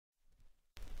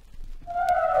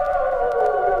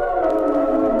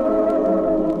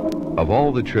Of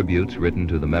all the tributes written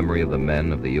to the memory of the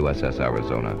men of the USS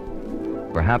Arizona,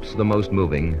 perhaps the most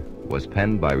moving was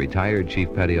penned by retired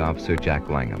Chief Petty Officer Jack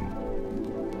Langham.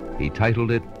 He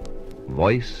titled it,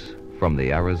 Voice from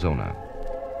the Arizona.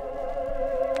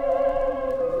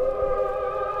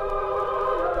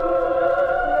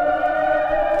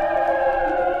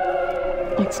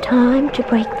 It's time to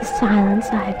break the silence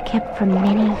I have kept for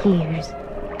many years.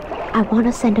 I want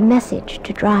to send a message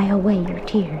to dry away your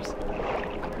tears.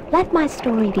 Let my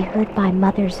story be heard by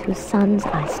mothers whose sons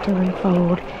I still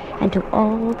enfold, and to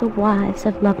all the wives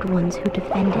of loved ones who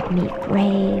defended me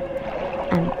brave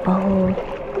and bold.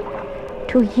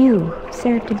 To you who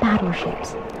served in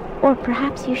battleships, or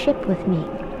perhaps you shipped with me.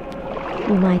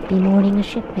 You might be mourning a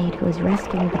shipmate who is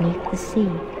resting beneath the sea.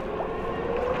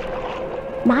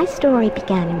 My story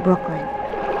began in Brooklyn.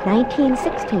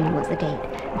 1916 was the date.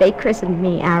 They christened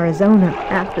me Arizona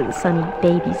after the sunny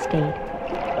baby state.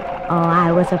 Oh,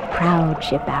 I was a proud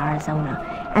ship, Arizona,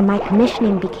 and my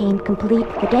commissioning became complete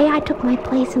the day I took my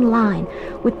place in line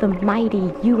with the mighty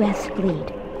U.S.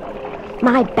 fleet.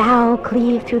 My bow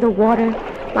cleaved through the water,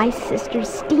 my sisters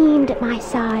steamed at my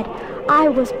side. I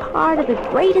was part of the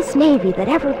greatest navy that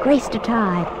ever graced a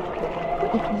tide.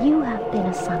 If you have been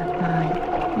a son of mine,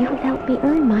 you have helped me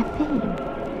earn my fame.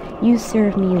 You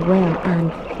served me well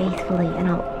and faithfully, and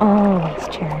I'll always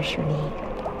cherish your name.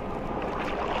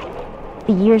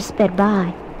 The years sped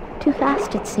by, too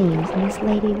fast it seems, and this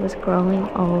lady was growing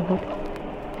old.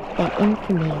 That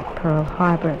infamy at Pearl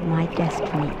Harbor, my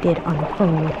destiny did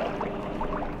unfold.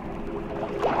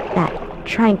 That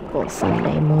tranquil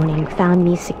Sunday morning found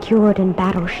me secured in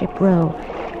Battleship Row.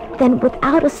 Then,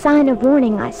 without a sign of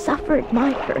warning, I suffered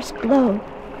my first blow.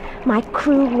 My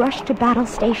crew rushed to battle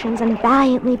stations and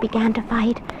valiantly began to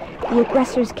fight. The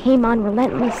aggressors came on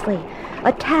relentlessly.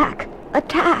 Attack!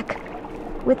 Attack!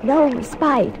 With no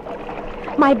respite.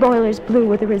 My boilers blew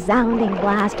with a resounding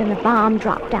blast and a bomb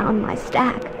dropped down my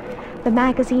stack. The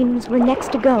magazines were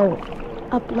next to go.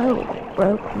 A blow that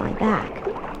broke my back.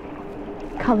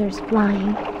 Colors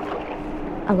flying.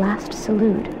 A last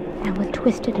salute, and with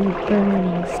twisted and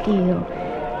burning steel,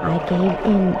 I gave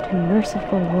in to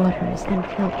merciful waters and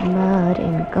felt mud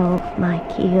engulf my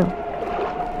keel.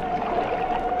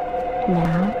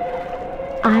 Now,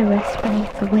 I rest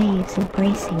beneath the waves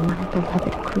embracing my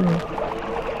beloved crew.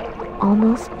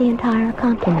 Almost the entire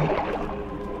complement.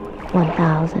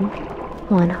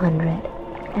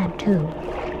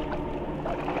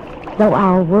 1,102. Though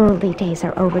our worldly days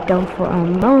are over, don't for a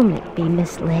moment be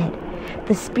misled.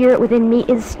 The spirit within me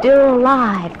is still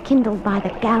alive, kindled by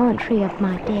the gallantry of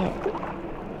my dead.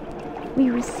 We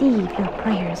receive your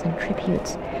prayers and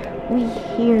tributes. We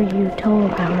hear you toll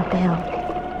our bell.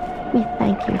 We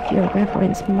thank you for your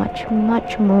reverence much,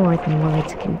 much more than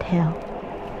words can tell.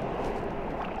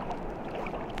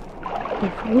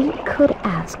 If we could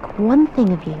ask one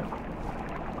thing of you,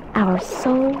 our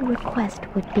sole request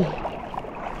would be,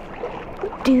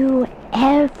 do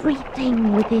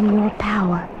everything within your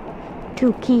power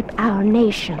to keep our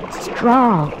nation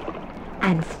strong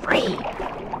and free.